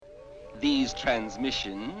These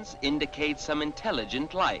transmissions indicate some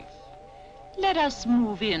intelligent life. Let us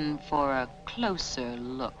move in for a closer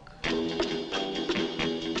look.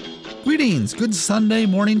 Greetings, good Sunday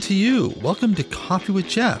morning to you. Welcome to Coffee with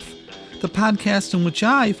Jeff, the podcast in which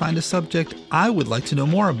I find a subject I would like to know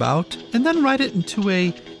more about and then write it into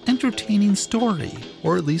a entertaining story,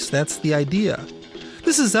 or at least that's the idea.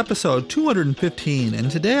 This is episode 215,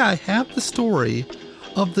 and today I have the story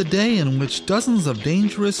of the day in which dozens of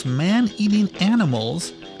dangerous man-eating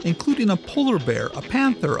animals, including a polar bear, a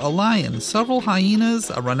panther, a lion, several hyenas,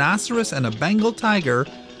 a rhinoceros, and a Bengal tiger,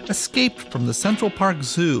 escaped from the Central Park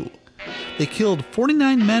Zoo. They killed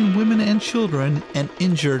 49 men, women, and children and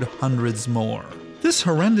injured hundreds more. This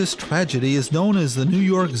horrendous tragedy is known as the New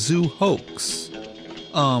York Zoo hoax.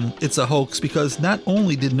 It's a hoax because not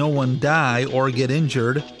only did no one die or get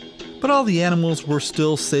injured, but all the animals were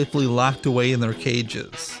still safely locked away in their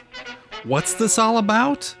cages. What's this all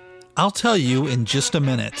about? I'll tell you in just a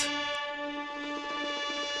minute.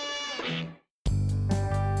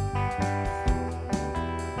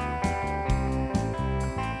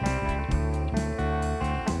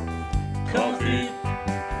 Coffee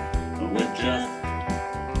with Jeff.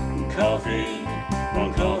 Coffee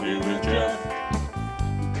on Coffee with Jeff.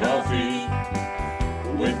 Coffee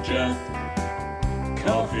with Jeff.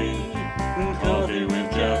 Coffee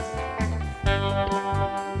with Jeff.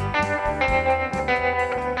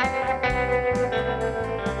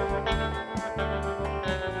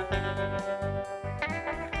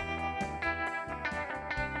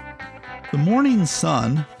 The morning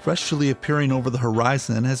sun, freshly appearing over the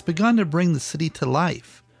horizon, has begun to bring the city to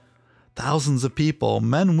life. Thousands of people,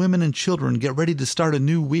 men, women, and children, get ready to start a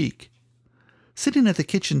new week. Sitting at the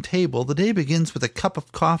kitchen table, the day begins with a cup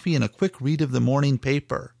of coffee and a quick read of the morning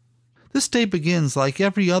paper. This day begins like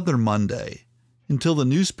every other Monday, until the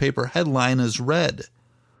newspaper headline is read.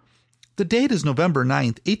 The date is November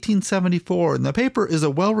 9th, 1874, and the paper is a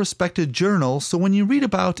well-respected journal, so when you read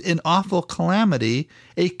about an awful calamity,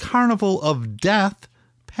 a carnival of death,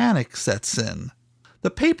 panic sets in.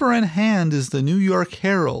 The paper in hand is the New York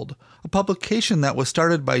Herald, a publication that was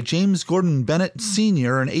started by James Gordon Bennett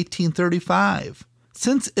Sr. in 1835.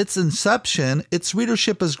 Since its inception, its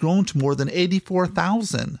readership has grown to more than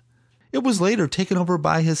 84,000. It was later taken over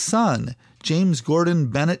by his son, James Gordon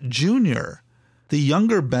Bennett Jr. The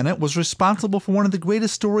younger Bennett was responsible for one of the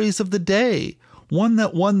greatest stories of the day, one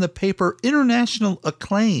that won the paper international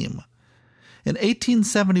acclaim. In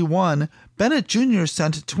 1871, Bennett Jr.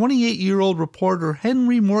 sent 28-year-old reporter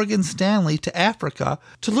Henry Morgan Stanley to Africa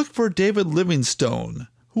to look for David Livingstone,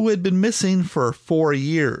 who had been missing for 4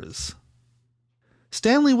 years.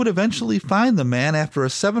 Stanley would eventually find the man after a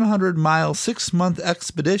 700-mile, 6-month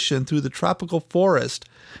expedition through the tropical forest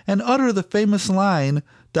and utter the famous line,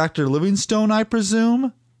 "Dr. Livingstone, I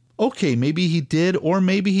presume?" Okay, maybe he did or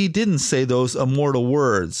maybe he didn't say those immortal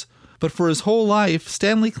words, but for his whole life,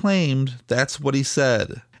 Stanley claimed that's what he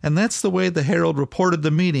said. And that's the way the Herald reported the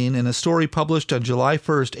meeting in a story published on July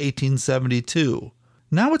 1st, 1872.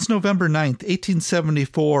 Now it's November 9th,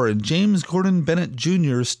 1874, and James Gordon Bennett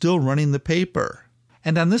Jr. is still running the paper.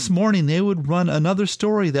 And on this morning, they would run another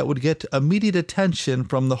story that would get immediate attention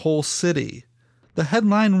from the whole city. The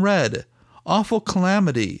headline read, "Awful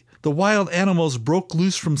Calamity. The wild animals broke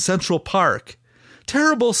loose from Central Park.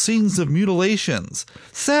 Terrible scenes of mutilations.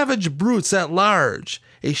 Savage brutes at large.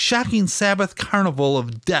 A shocking Sabbath carnival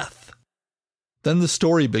of death." Then the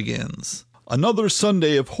story begins. "Another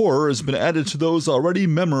Sunday of horror has been added to those already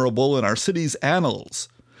memorable in our city's annals.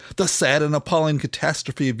 The sad and appalling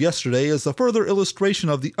catastrophe of yesterday is a further illustration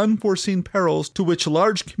of the unforeseen perils to which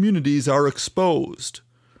large communities are exposed.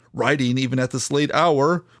 Writing even at this late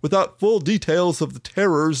hour, without full details of the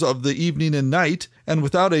terrors of the evening and night, and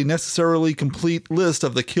without a necessarily complete list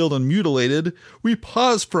of the killed and mutilated, we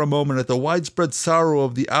pause for a moment at the widespread sorrow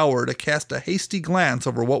of the hour to cast a hasty glance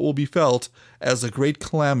over what will be felt as a great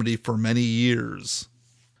calamity for many years."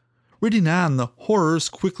 Reading on, the horrors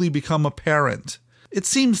quickly become apparent. It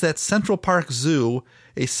seems that Central Park Zoo,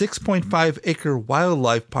 a 6.5-acre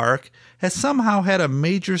wildlife park, has somehow had a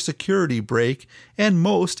major security break, and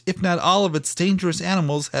most, if not all, of its dangerous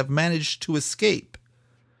animals have managed to escape.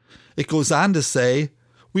 It goes on to say,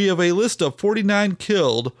 "We have a list of 49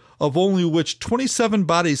 killed, of only which 27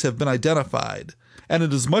 bodies have been identified, and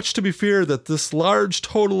it is much to be feared that this large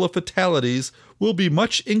total of fatalities will be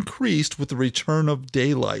much increased with the return of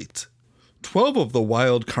daylight. 12 of the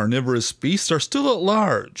wild carnivorous beasts are still at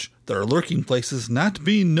large, their lurking places not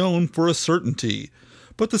being known for a certainty,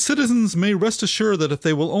 but the citizens may rest assured that if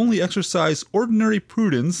they will only exercise ordinary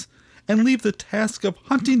prudence and leave the task of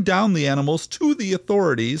hunting down the animals to the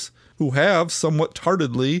authorities, who have, somewhat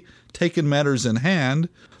tardily, taken matters in hand,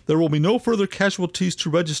 there will be no further casualties to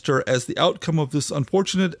register as the outcome of this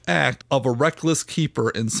unfortunate act of a reckless keeper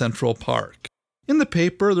in Central Park. In the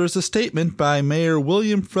paper, there's a statement by Mayor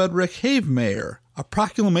William Frederick Havemeyer, a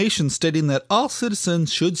proclamation stating that all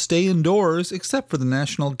citizens should stay indoors except for the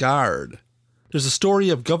National Guard. There's a story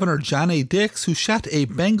of Governor John A. Dix who shot a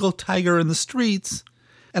Bengal tiger in the streets,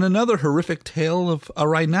 and another horrific tale of a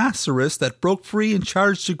rhinoceros that broke free and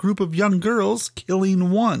charged a group of young girls, killing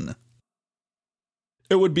one.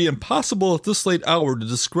 It would be impossible at this late hour to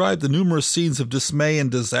describe the numerous scenes of dismay and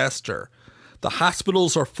disaster. The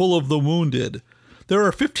hospitals are full of the wounded. There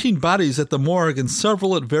are 15 bodies at the morgue and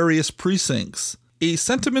several at various precincts. A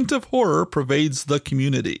sentiment of horror pervades the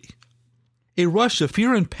community. A rush of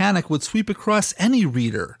fear and panic would sweep across any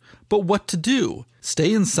reader. But what to do?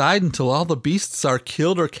 Stay inside until all the beasts are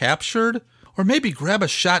killed or captured? Or maybe grab a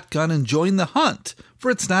shotgun and join the hunt,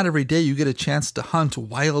 for it's not every day you get a chance to hunt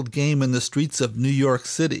wild game in the streets of New York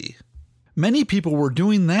City. Many people were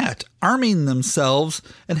doing that, arming themselves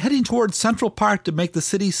and heading towards Central Park to make the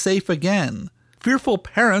city safe again. Fearful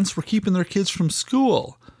parents were keeping their kids from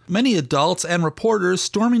school. Many adults and reporters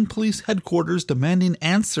storming police headquarters demanding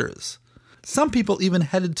answers. Some people even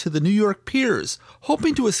headed to the New York piers,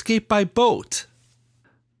 hoping to escape by boat.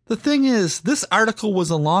 The thing is, this article was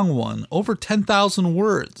a long one, over 10,000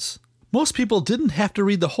 words. Most people didn't have to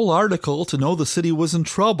read the whole article to know the city was in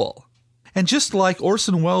trouble. And just like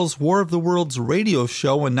Orson Welles' War of the Worlds radio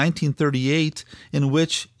show in 1938, in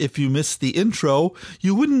which, if you missed the intro,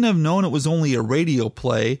 you wouldn't have known it was only a radio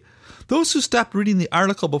play, those who stopped reading the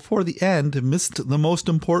article before the end missed the most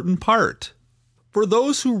important part. For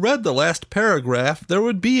those who read the last paragraph, there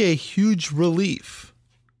would be a huge relief.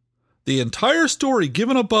 The entire story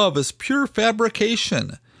given above is pure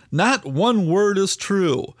fabrication. Not one word is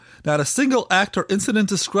true. Not a single act or incident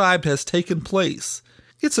described has taken place.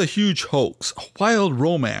 It's a huge hoax, a wild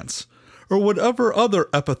romance, or whatever other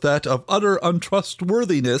epithet of utter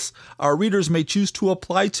untrustworthiness our readers may choose to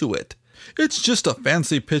apply to it. It's just a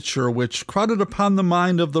fancy picture which crowded upon the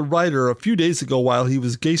mind of the writer a few days ago while he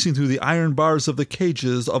was gazing through the iron bars of the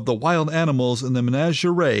cages of the wild animals in the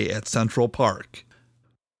menagerie at Central Park.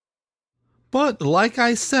 But, like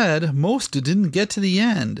I said, most didn't get to the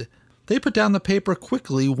end. They put down the paper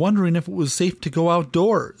quickly, wondering if it was safe to go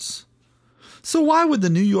outdoors. So why would the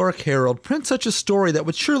New York Herald print such a story that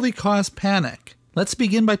would surely cause panic? Let's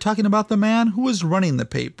begin by talking about the man who was running the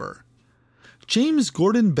paper. James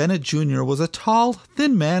Gordon Bennett Jr. was a tall,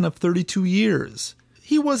 thin man of 32 years.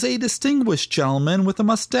 He was a distinguished gentleman with a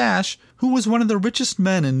mustache who was one of the richest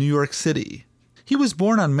men in New York City. He was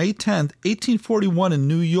born on May 10, 1841 in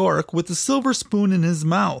New York with a silver spoon in his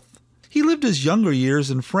mouth. He lived his younger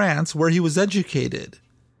years in France, where he was educated.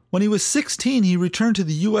 When he was 16, he returned to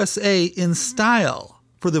the USA in style.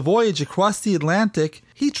 For the voyage across the Atlantic,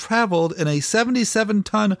 he traveled in a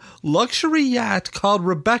 77-ton luxury yacht called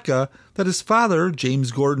Rebecca that his father,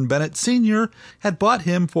 James Gordon Bennett Sr., had bought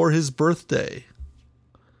him for his birthday.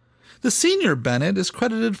 The senior Bennett is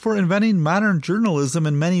credited for inventing modern journalism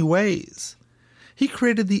in many ways. He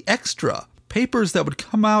created the Extra, papers that would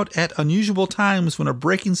come out at unusual times when a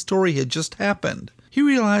breaking story had just happened. He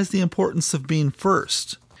realized the importance of being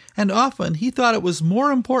first, and often he thought it was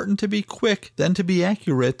more important to be quick than to be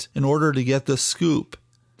accurate in order to get the scoop.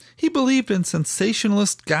 He believed in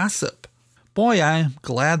sensationalist gossip. Boy, I'm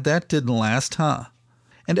glad that didn't last, huh?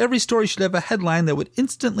 And every story should have a headline that would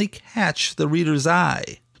instantly catch the reader's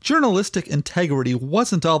eye. Journalistic integrity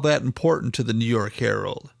wasn't all that important to the New York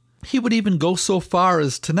Herald. He would even go so far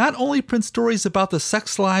as to not only print stories about the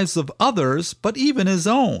sex lives of others, but even his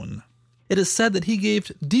own. It is said that he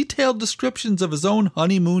gave detailed descriptions of his own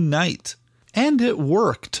honeymoon night. And it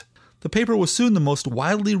worked. The paper was soon the most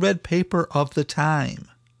widely read paper of the time.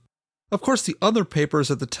 Of course, the other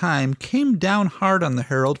papers at the time came down hard on the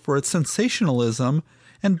Herald for its sensationalism,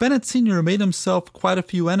 and Bennett Sr. made himself quite a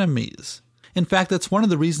few enemies. In fact, that's one of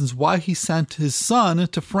the reasons why he sent his son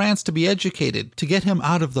to France to be educated, to get him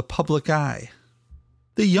out of the public eye.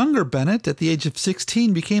 The younger Bennett, at the age of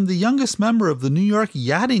 16, became the youngest member of the New York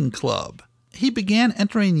Yachting Club. He began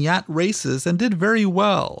entering yacht races and did very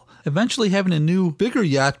well, eventually having a new, bigger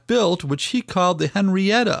yacht built, which he called the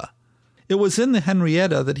Henrietta. It was in the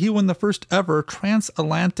Henrietta that he won the first ever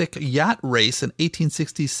transatlantic yacht race in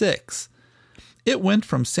 1866. It went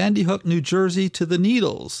from Sandy Hook, New Jersey to the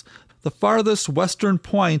Needles, the farthest western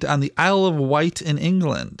point on the Isle of Wight in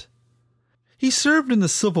England. He served in the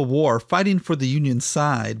Civil War fighting for the Union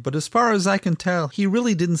side, but as far as I can tell, he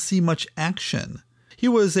really didn't see much action. He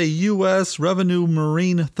was a U.S. Revenue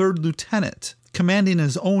Marine 3rd Lieutenant, commanding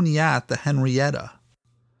his own yacht, the Henrietta.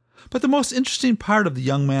 But the most interesting part of the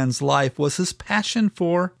young man's life was his passion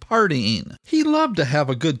for partying. He loved to have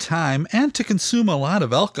a good time and to consume a lot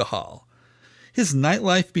of alcohol. His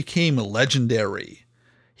nightlife became legendary.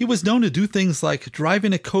 He was known to do things like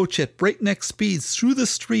driving a coach at breakneck speeds through the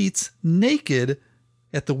streets naked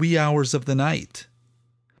at the wee hours of the night.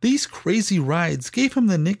 These crazy rides gave him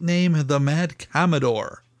the nickname the Mad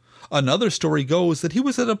Commodore. Another story goes that he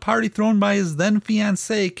was at a party thrown by his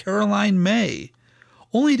then-fiancée Caroline May,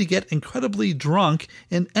 only to get incredibly drunk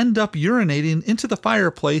and end up urinating into the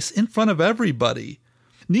fireplace in front of everybody.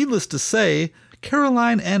 Needless to say,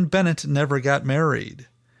 Caroline and Bennett never got married.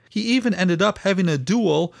 He even ended up having a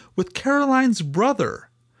duel with Caroline's brother.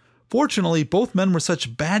 Fortunately, both men were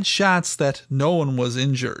such bad shots that no one was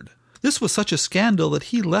injured. This was such a scandal that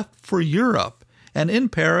he left for Europe, and in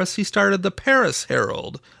Paris he started the Paris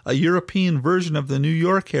Herald, a European version of the New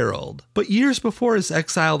York Herald. But years before his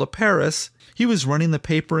exile to Paris, he was running the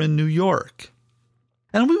paper in New York.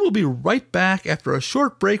 And we will be right back after a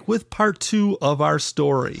short break with part 2 of our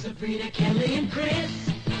story. Sabrina, Kelly, and Chris.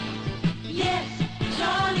 Yes,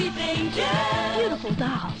 Charlie's Angels. Beautiful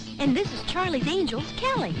dolls. And this is Charlie's Angels,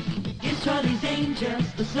 Kelly. Here's Charlie's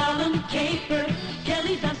Angels, the slalom caper.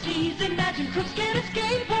 Kelly's on skis, imagine crooks can't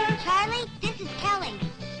escape her. Charlie, this is Kelly.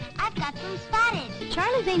 I've got them spotted.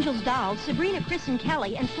 Charlie's Angels dolls, Sabrina, Chris, and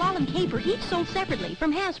Kelly, and Slalom Caper each sold separately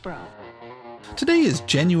from Hasbro. Today is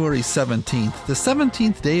January 17th, the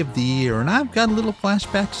 17th day of the year, and I've got a little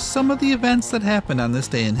flashback to some of the events that happened on this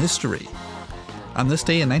day in history. On this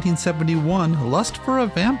day in 1971, Lust for a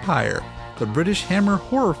Vampire, the British Hammer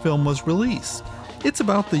horror film, was released. It's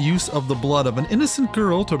about the use of the blood of an innocent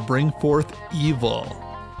girl to bring forth evil.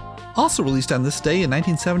 Also released on this day in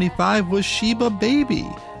 1975 was Sheba Baby,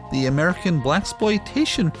 the American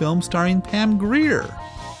blaxploitation film starring Pam Grier.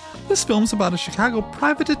 This film's about a Chicago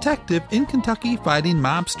private detective in Kentucky fighting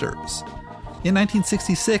mobsters. In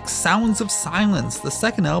 1966, Sounds of Silence, the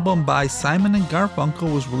second album by Simon and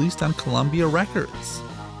Garfunkel, was released on Columbia Records.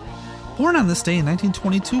 Born on this day in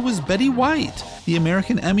 1922 was Betty White, the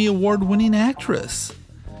American Emmy Award-winning actress.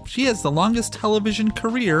 She has the longest television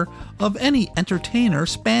career of any entertainer,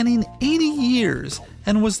 spanning 80 years,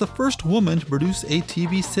 and was the first woman to produce a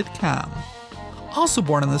TV sitcom. Also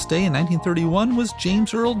born on this day in 1931 was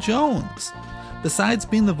James Earl Jones. Besides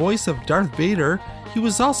being the voice of Darth Vader, he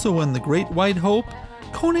was also in The Great White Hope,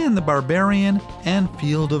 Conan the Barbarian, and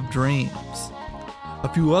Field of Dreams.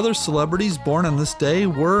 A few other celebrities born on this day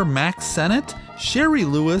were Max Sennett, Sherry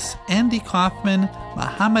Lewis, Andy Kaufman,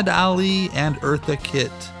 Muhammad Ali, and Eartha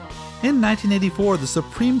Kitt. In 1984, the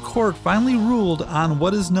Supreme Court finally ruled on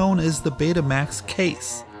what is known as the Betamax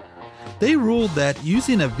case. They ruled that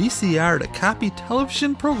using a VCR to copy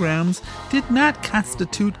television programs did not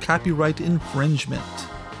constitute copyright infringement.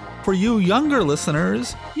 For you younger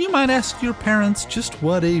listeners, you might ask your parents just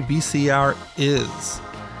what a VCR is.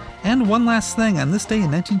 And one last thing, on this day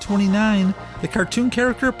in 1929, the cartoon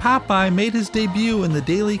character Popeye made his debut in the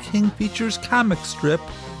Daily King Features comic strip,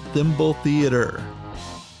 Thimble Theater.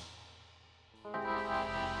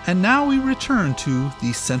 And now we return to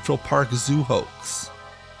the Central Park Zoo hoax.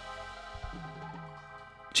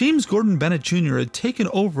 James Gordon Bennett Jr. had taken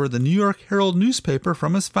over the New York Herald newspaper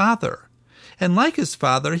from his father. And like his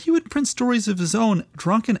father, he would print stories of his own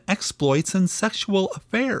drunken exploits and sexual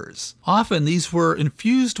affairs. Often these were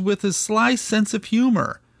infused with his sly sense of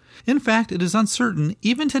humor. In fact, it is uncertain,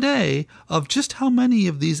 even today, of just how many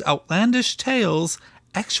of these outlandish tales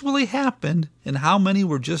actually happened and how many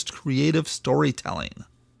were just creative storytelling.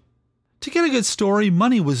 To get a good story,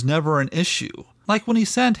 money was never an issue, like when he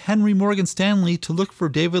sent Henry Morgan Stanley to look for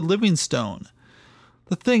David Livingstone.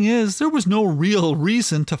 The thing is, there was no real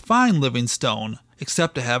reason to find Livingstone,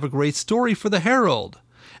 except to have a great story for the Herald,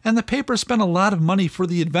 and the paper spent a lot of money for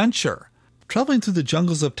the adventure. Traveling through the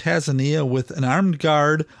jungles of Tanzania with an armed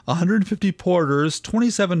guard, 150 porters,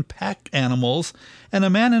 27 pack animals, and a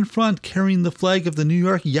man in front carrying the flag of the New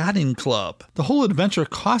York Yachting Club. The whole adventure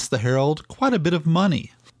cost the Herald quite a bit of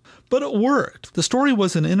money. But it worked. The story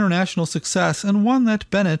was an international success and one that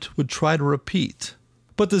Bennett would try to repeat.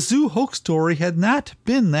 But the zoo hoax story had not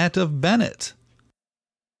been that of Bennett.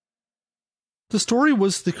 The story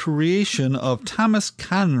was the creation of Thomas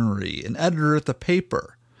Connery, an editor at the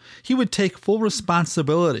paper. He would take full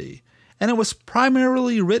responsibility, and it was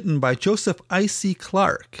primarily written by Joseph I.C.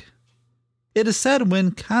 Clarke. It is said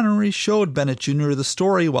when Connery showed Bennett Jr. the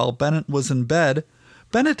story while Bennett was in bed,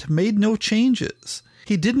 Bennett made no changes.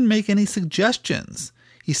 He didn't make any suggestions.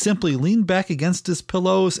 He simply leaned back against his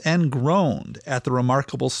pillows and groaned at the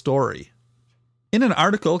remarkable story. In an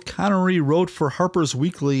article Connery wrote for Harper's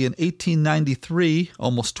Weekly in 1893,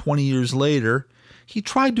 almost 20 years later, He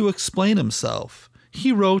tried to explain himself.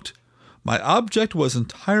 He wrote, "My object was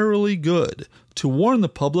entirely good, to warn the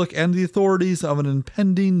public and the authorities of an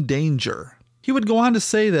impending danger." He would go on to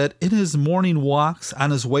say that in his morning walks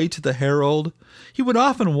on his way to the Herald, he would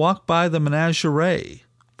often walk by the menagerie,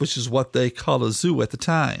 which is what they called a zoo at the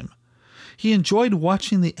time. He enjoyed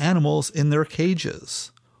watching the animals in their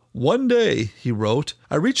cages. "One day," he wrote,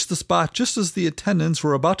 "I reached the spot just as the attendants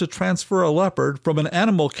were about to transfer a leopard from an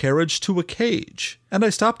animal carriage to a cage, and I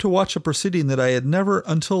stopped to watch a proceeding that I had never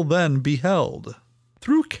until then beheld.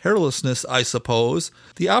 Through carelessness, I suppose,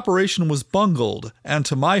 the operation was bungled, and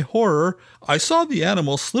to my horror, I saw the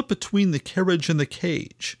animal slip between the carriage and the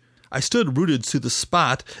cage. I stood rooted to the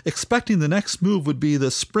spot, expecting the next move would be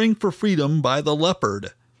the spring for freedom by the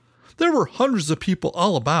leopard. There were hundreds of people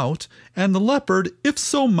all about, and the leopard, if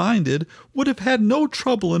so minded, would have had no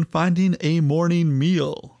trouble in finding a morning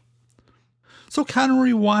meal." So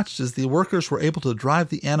Connery watched as the workers were able to drive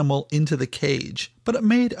the animal into the cage, but it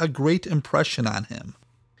made a great impression on him.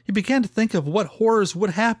 He began to think of what horrors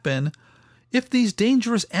would happen if these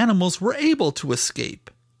dangerous animals were able to escape.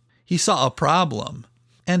 He saw a problem,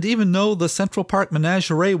 and even though the Central Park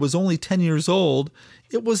Menagerie was only 10 years old,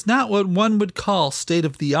 it was not what one would call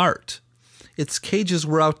state-of-the-art. Its cages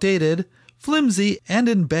were outdated, flimsy, and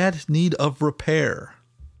in bad need of repair.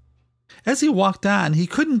 As he walked on, he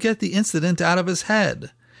couldn't get the incident out of his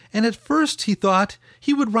head, and at first he thought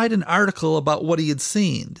he would write an article about what he had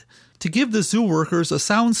seen, to give the zoo workers a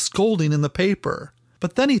sound scolding in the paper.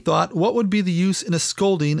 But then he thought, what would be the use in a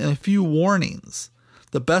scolding and a few warnings?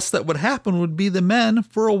 The best that would happen would be the men,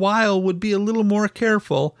 for a while, would be a little more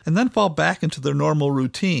careful and then fall back into their normal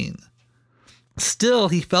routine. Still,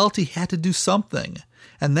 he felt he had to do something,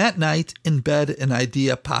 and that night, in bed, an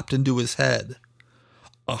idea popped into his head.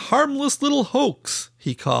 "A harmless little hoax,"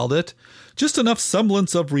 he called it, "just enough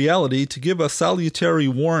semblance of reality to give a salutary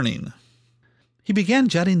warning." He began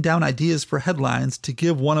jotting down ideas for headlines to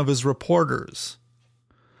give one of his reporters.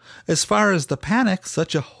 As far as the panic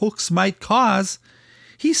such a hoax might cause,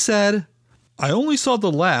 he said, "I only saw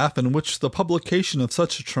the laugh in which the publication of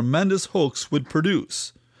such a tremendous hoax would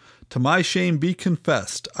produce. To my shame be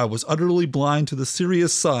confessed, I was utterly blind to the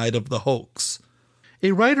serious side of the hoax."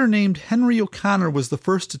 A writer named Henry O'Connor was the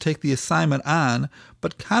first to take the assignment on,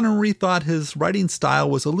 but Connery thought his writing style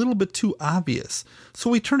was a little bit too obvious,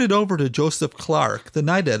 so he turned it over to Joseph Clark, the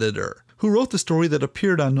night editor, who wrote the story that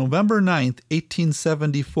appeared on November 9th,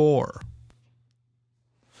 1874.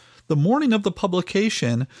 The morning of the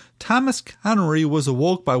publication, Thomas Connery was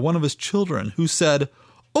awoke by one of his children, who said,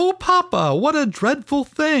 "Oh, Papa, what a dreadful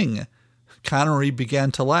thing!" Connery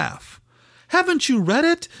began to laugh. "Haven't you read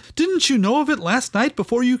it? Didn't you know of it last night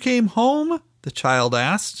before you came home?" the child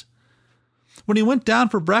asked. When he went down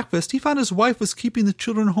for breakfast, he found his wife was keeping the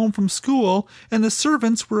children home from school, and the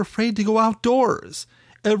servants were afraid to go outdoors.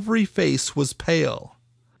 Every face was pale.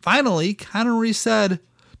 Finally, Connery said,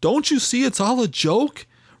 "Don't you see it's all a joke?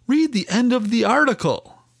 Read the end of the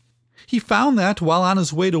article." He found that, while on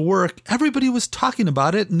his way to work, everybody was talking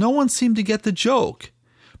about it. No one seemed to get the joke.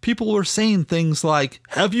 People were saying things like,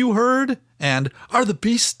 "Have you heard?" and "Are the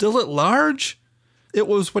beasts still at large?" It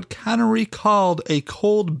was what Connery called a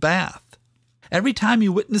cold bath. Every time he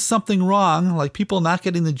witnessed something wrong, like people not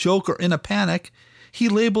getting the joke or in a panic, he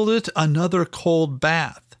labeled it another cold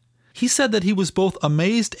bath. He said that he was both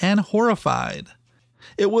amazed and horrified.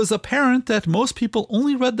 It was apparent that most people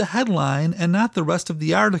only read the headline and not the rest of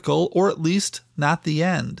the article, or at least not the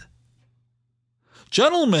end.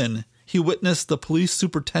 "Gentlemen," he witnessed the police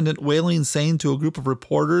superintendent Whaling saying to a group of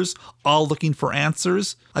reporters, all looking for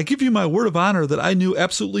answers, "I give you my word of honor that I knew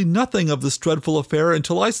absolutely nothing of this dreadful affair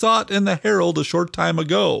until I saw it in the Herald a short time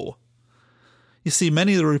ago." You see,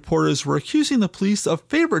 many of the reporters were accusing the police of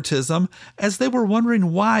favoritism, as they were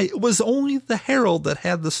wondering why it was only the Herald that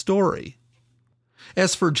had the story.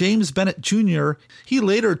 As for James Bennett Jr., he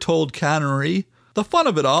later told Connery, "The fun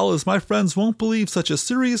of it all is my friends won't believe such a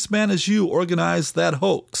serious man as you organized that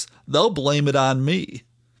hoax. They'll blame it on me."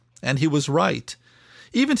 And he was right.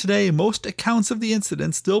 Even today, most accounts of the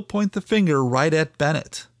incident still point the finger right at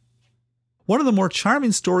Bennett. One of the more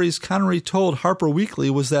charming stories Connery told Harper Weekly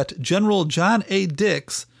was that General John A.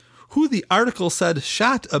 Dix, who the article said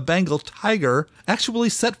shot a Bengal tiger, actually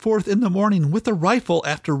set forth in the morning with a rifle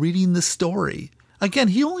after reading the story. Again,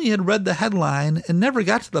 he only had read the headline and never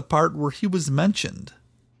got to the part where he was mentioned.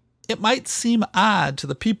 It might seem odd to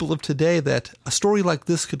the people of today that a story like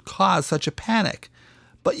this could cause such a panic,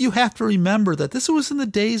 but you have to remember that this was in the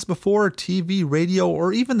days before TV, radio,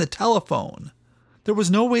 or even the telephone. There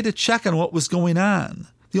was no way to check on what was going on.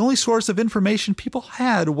 The only source of information people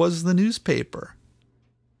had was the newspaper.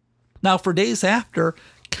 Now, for days after,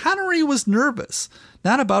 Connery was nervous,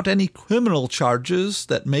 not about any criminal charges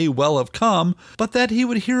that may well have come, but that he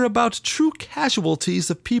would hear about true casualties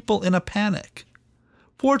of people in a panic.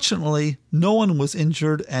 Fortunately, no one was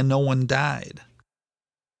injured and no one died.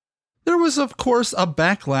 There was, of course, a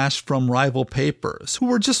backlash from rival papers, who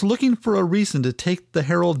were just looking for a reason to take the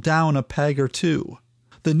Herald down a peg or two.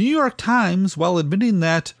 The New York Times, while admitting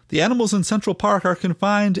that the animals in Central Park are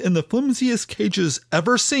confined in the flimsiest cages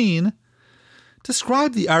ever seen,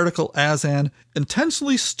 described the article as an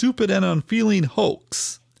intentionally stupid and unfeeling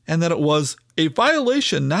hoax, and that it was a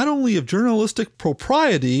violation not only of journalistic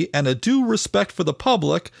propriety and a due respect for the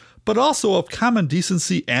public, but also of common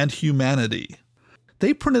decency and humanity.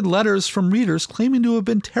 They printed letters from readers claiming to have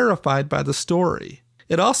been terrified by the story.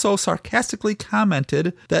 It also sarcastically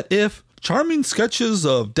commented that if charming sketches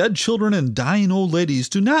of dead children and dying old ladies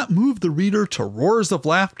do not move the reader to roars of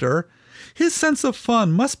laughter, his sense of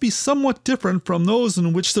fun must be somewhat different from those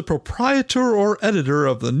in which the proprietor or editor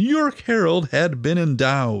of the New York Herald had been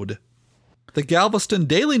endowed. The Galveston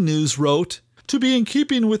Daily News wrote, "To be in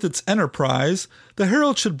keeping with its enterprise, the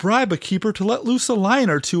Herald should bribe a keeper to let loose a line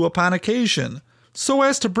or two upon occasion, so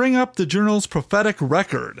as to bring up the journal's prophetic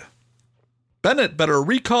record. Bennett better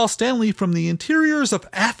recall Stanley from the interiors of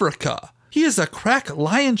Africa. He is a crack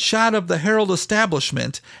lion shot of the Herald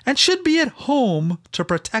establishment and should be at home to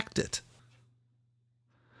protect it."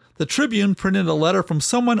 The Tribune printed a letter from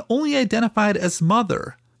someone only identified as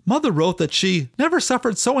Mother. Mother wrote that she never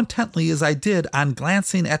suffered so intently as I did on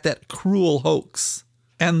glancing at that cruel hoax,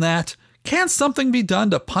 and that can't something be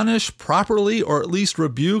done to punish properly or at least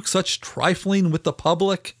rebuke such trifling with the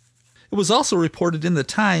public? It was also reported in the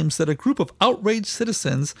Times that a group of outraged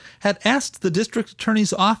citizens had asked the district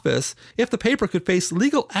attorney's office if the paper could face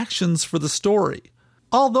legal actions for the story.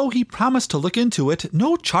 Although he promised to look into it,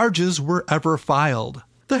 no charges were ever filed.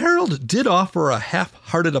 The Herald did offer a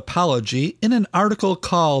half-hearted apology in an article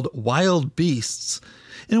called Wild Beasts,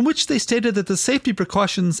 in which they stated that the safety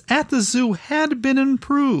precautions at the zoo had been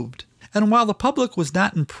improved, and while the public was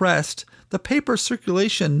not impressed, the paper's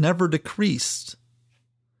circulation never decreased.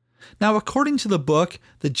 Now, according to the book,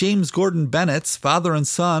 The James Gordon Bennetts, Father and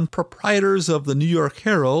Son, Proprietors of the New York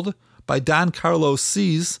Herald, by Don Carlos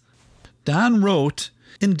Sees, Don wrote,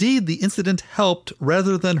 "Indeed, the incident helped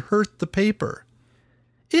rather than hurt the paper.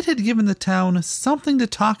 It had given the town something to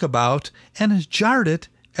talk about and jarred it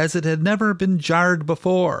as it had never been jarred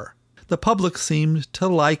before. The public seemed to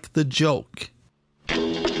like the joke."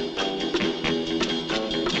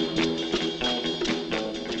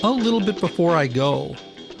 A little bit before I go,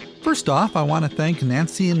 first off, I want to thank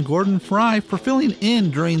Nancy and Gordon Fry for filling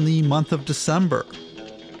in during the month of December.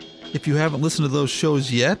 If you haven't listened to those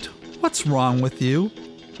shows yet, what's wrong with you?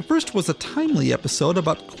 The first was a timely episode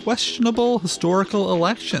about questionable historical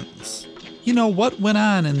elections. You know, what went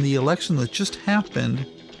on in the election that just happened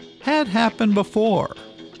had happened before.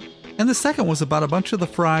 And the second was about a bunch of the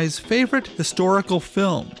Fry's favorite historical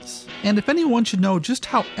films. And if anyone should know just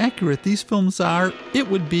how accurate these films are, it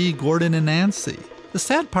would be Gordon and Nancy. The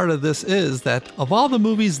sad part of this is that of all the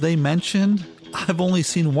movies they mentioned, I've only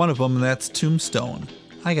seen one of them, and that's Tombstone.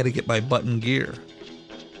 I gotta get my butt in gear.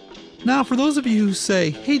 Now, for those of you who say,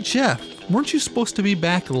 "Hey Jeff, weren't you supposed to be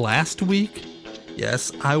back last week?"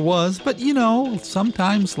 Yes, I was, but you know,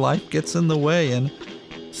 sometimes life gets in the way, and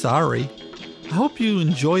sorry. I hope you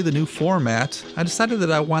enjoy the new format. I decided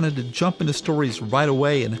that I wanted to jump into stories right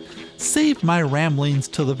away and save my ramblings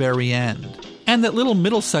till the very end. And that little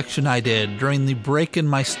middle section I did during the break in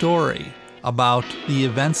my story about the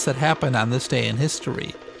events that happened on this day in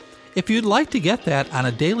history. If you'd like to get that on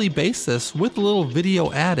a daily basis with a little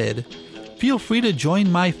video added, feel free to join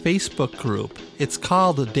my Facebook group. It's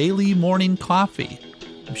called Daily Morning Coffee.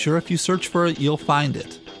 I'm sure if you search for it, you'll find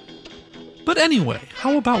it. But anyway,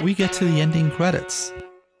 how about we get to the ending credits?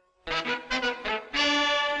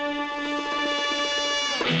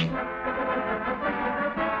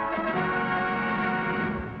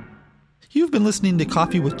 You've been listening to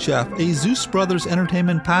Coffee with Jeff, a Zeus Brothers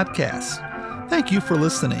Entertainment podcast. Thank you for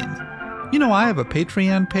listening. You know, I have a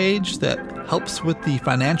Patreon page that helps with the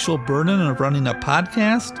financial burden of running a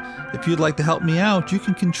podcast. If you'd like to help me out, you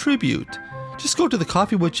can contribute. Just go to the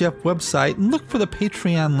Coffee with Jeff website and look for the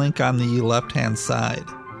Patreon link on the left-hand side.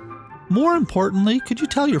 More importantly, could you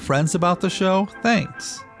tell your friends about the show?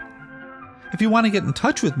 Thanks. If you want to get in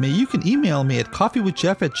touch with me, you can email me at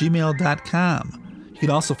coffeewithjeff@gmail.com. You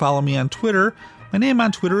can also follow me on Twitter. My name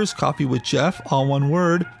on Twitter is Coffee with Jeff, all one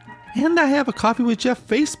word. And I have a Coffee with Jeff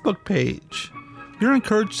Facebook page. You're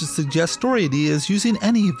encouraged to suggest story ideas using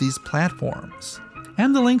any of these platforms.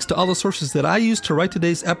 And the links to all the sources that I used to write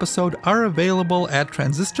today's episode are available at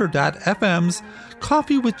transistor.fm's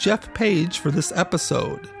Coffee with Jeff page for this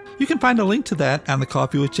episode. You can find a link to that on the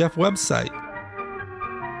Coffee with Jeff website.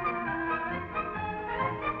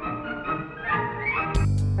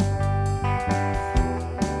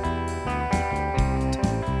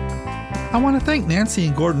 I want to thank Nancy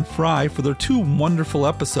and Gordon Fry for their 2 wonderful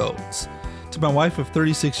episodes. To my wife of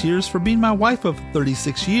 36 years for being my wife of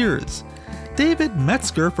 36 years. David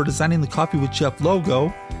Metzger for designing the Coffee with Jeff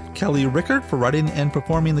logo. Kelly Rickard for writing and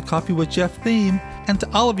performing the Coffee with Jeff theme. And to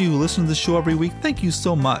all of you who listen to the show every week, thank you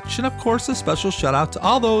so much. And of course, a special shout out to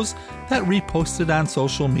all those that reposted on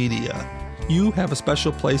social media. You have a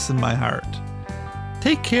special place in my heart.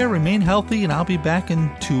 Take care, remain healthy, and I'll be back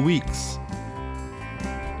in 2 weeks.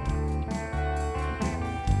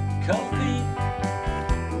 Coffee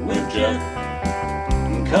with Jeff.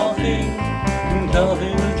 Coffee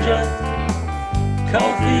with Jeff.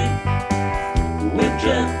 Coffee with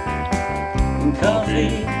Jeff.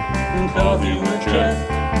 Coffee with Jeff.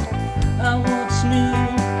 I once knew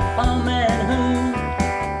a man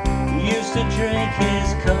who used to drink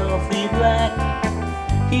his coffee black.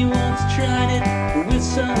 He once tried it with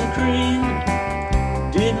some cream.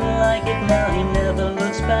 Didn't like it, now he never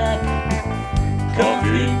looks back.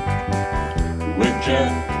 Coffee with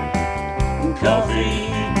Jeff.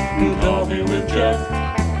 Coffee with Jeff.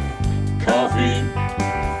 Coffee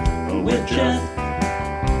with Jeff.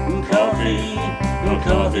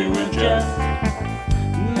 Coffee with Jeff.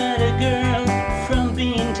 Met a girl from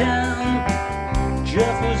Beantown.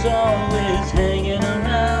 Jeff was always hanging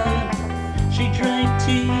around. She drank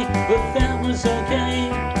tea, but that was okay.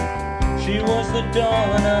 She was the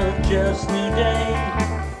dawn of Jeff's new day.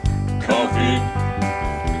 Coffee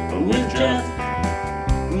with Jeff.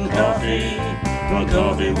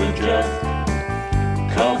 Coffee with Jeff.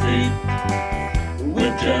 Coffee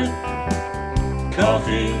with Jeff.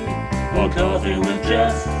 Coffee with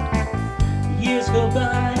Jeff. Years go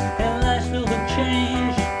by and life's filled with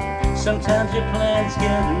change. Sometimes your plans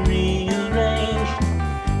get rearranged.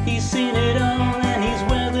 He's seen it all and he's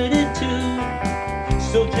weathered it too.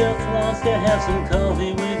 So Jeff wants to have some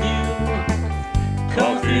coffee with you.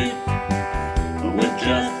 Coffee with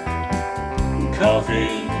Jeff.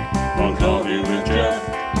 Coffee with Jeff.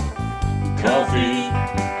 Coffee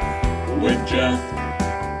with Jeff.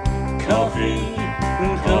 Coffee with Jeff.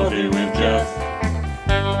 Coffee with Jeff.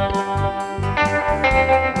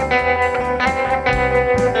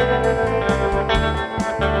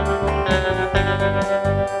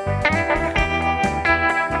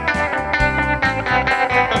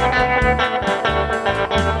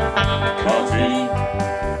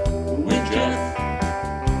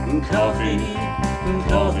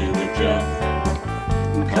 Coffee with Jeff.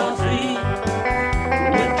 Coffee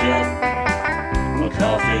with Jeff.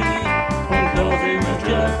 Coffee